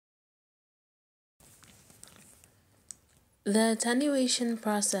The attenuation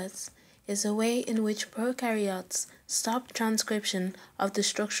process is a way in which prokaryotes stop transcription of the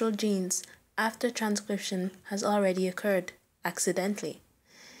structural genes after transcription has already occurred, accidentally.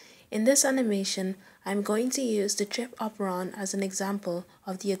 In this animation, I'm going to use the trip operon as an example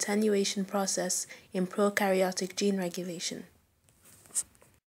of the attenuation process in prokaryotic gene regulation.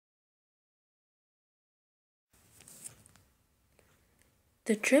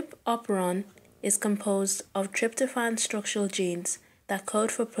 The trip operon is composed of tryptophan structural genes that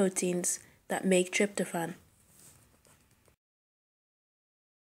code for proteins that make tryptophan.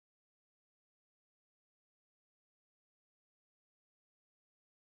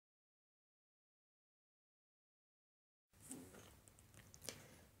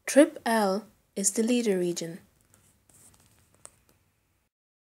 TRPL is the leader region.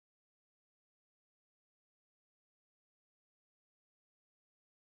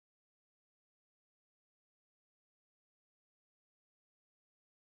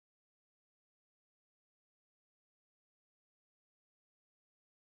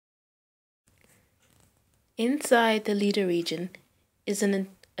 Inside the leader region is an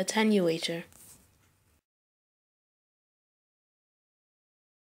attenuator.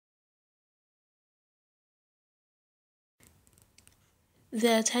 The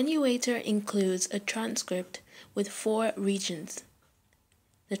attenuator includes a transcript with 4 regions.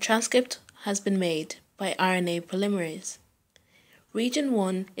 The transcript has been made by RNA polymerase. Region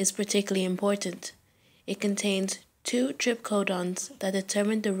 1 is particularly important. It contains 2 trip codons that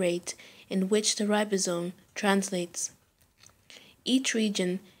determine the rate in which the ribosome translates. Each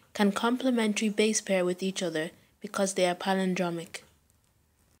region can complementary base pair with each other because they are palindromic.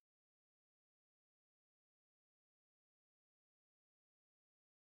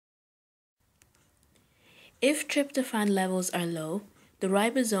 If tryptophan levels are low, the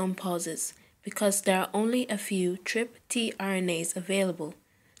ribosome pauses because there are only a few tRNAs available,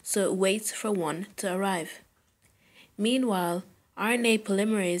 so it waits for one to arrive. Meanwhile, RNA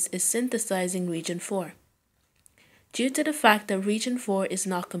polymerase is synthesizing region 4. Due to the fact that region 4 is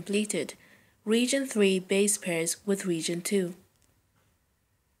not completed, region 3 base pairs with region 2.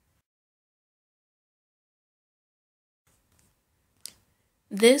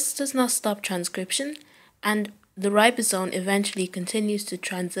 This does not stop transcription, and the ribosome eventually continues to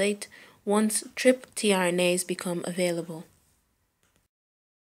translate once tRNAs become available.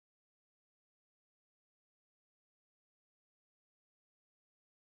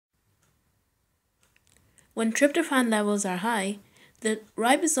 When tryptophan levels are high, the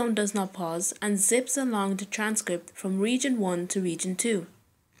ribosome does not pause and zips along the transcript from region 1 to region 2.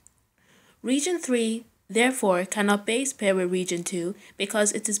 Region 3 therefore cannot base pair with region 2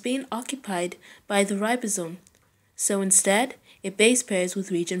 because it is being occupied by the ribosome, so instead it base pairs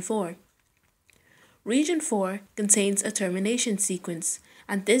with region 4. Region 4 contains a termination sequence,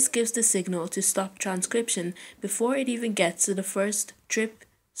 and this gives the signal to stop transcription before it even gets to the first TRP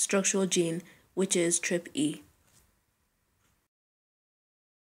structural gene, which is TRPE.